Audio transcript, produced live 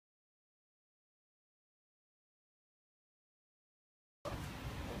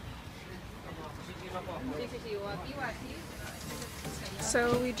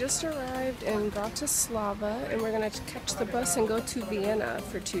So we just arrived in Bratislava and we're gonna catch the bus and go to Vienna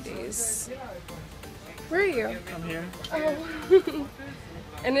for 2 days. Where are you? I'm here. Oh.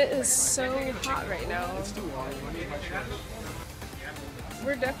 And it is so hot right now. It's too warm.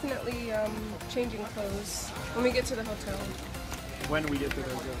 We're definitely changing clothes when we get to the hotel. When we get to the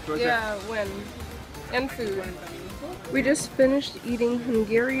hotel. Yeah, when. And food. We just finished eating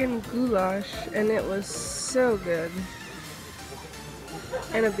Hungarian goulash and it was so good.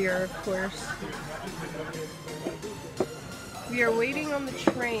 And a beer, of course. We are waiting on the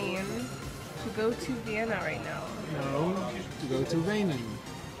train to go to Vienna right now. No, to go to Vienna.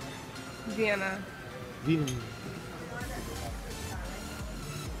 Vienna. Vienna.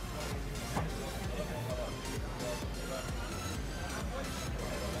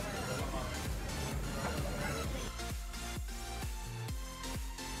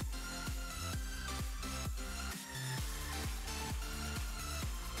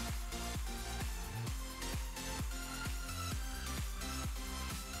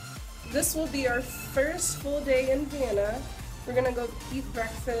 This will be our first full day in Vienna. We're gonna go eat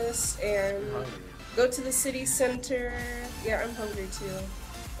breakfast and go to the city center. Yeah, I'm hungry too.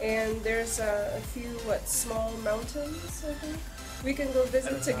 And there's a few, small mountains, I think. We can go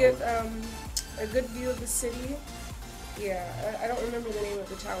visit to get a good view of the city. Yeah, I don't remember the name of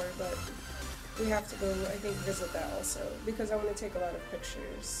the tower, but we have to go, I think, visit that also. Because I want to take a lot of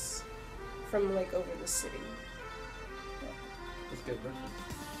pictures from, over the city. Yeah. Let's get breakfast.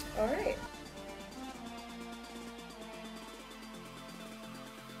 All right.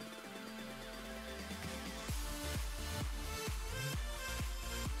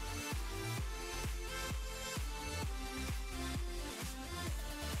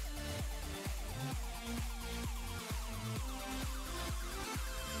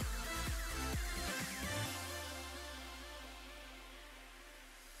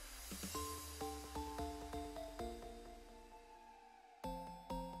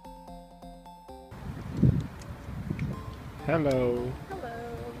 Hello. Hello.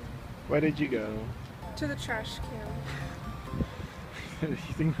 Where did you go? To the trash can.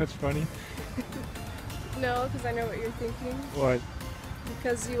 You think that's funny? No, because I know what you're thinking. What?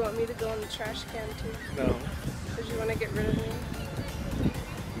 Because you want me to go in the trash can too. No. Because you want to get rid of me.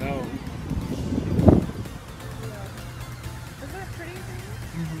 No. Yeah. Isn't that pretty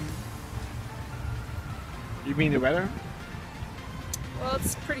for you? You mean the weather? Well,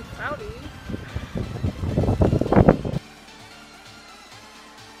 it's pretty cloudy.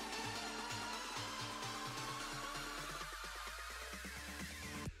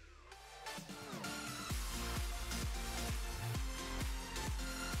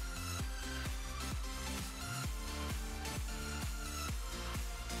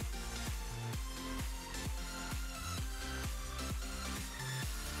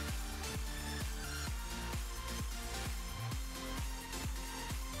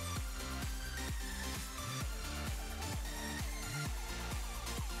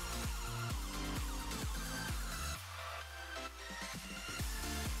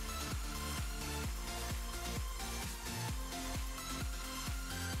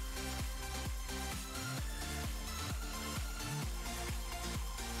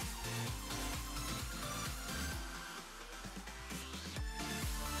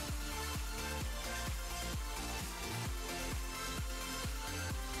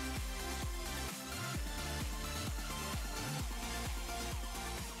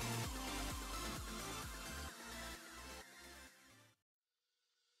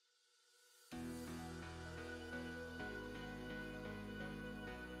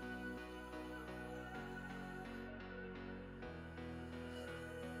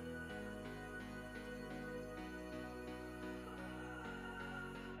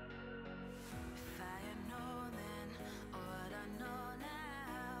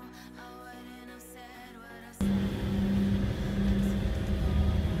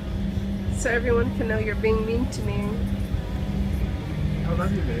 So everyone can know you're being mean to me. I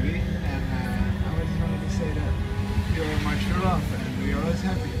love you, baby. And I just wanted to say that you're my true love and we're always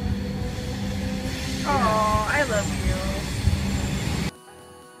happy. Oh, I love you.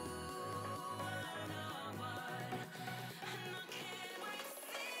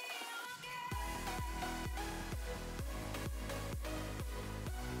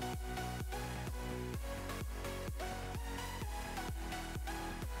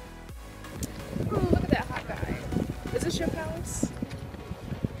 Oh, look at that hot guy. Is this your palace?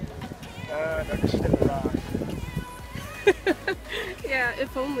 That's still around. Yeah,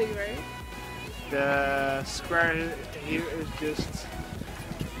 if only, right? The square here is just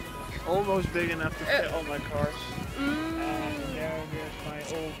almost big enough to fit all my cars. And there's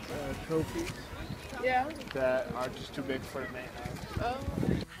my old trophies. Yeah. That are just too big for the main house. Oh.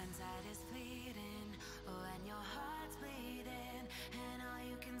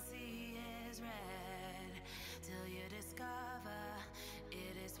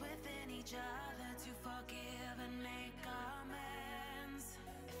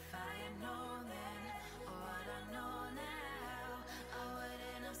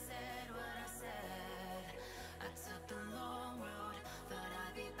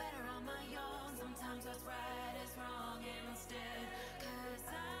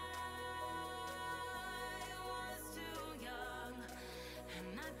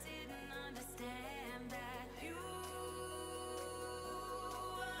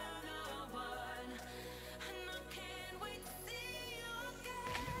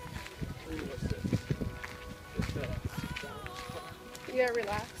 Yeah,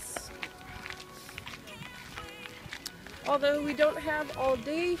 relax. Although we don't have all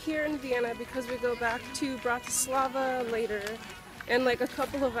day here in Vienna because we go back to Bratislava later in like a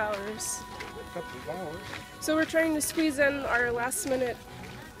couple of hours. A couple of hours? So we're trying to squeeze in our last minute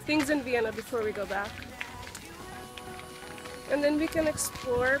things in Vienna before we go back. And then we can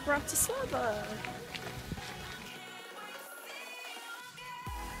explore Bratislava.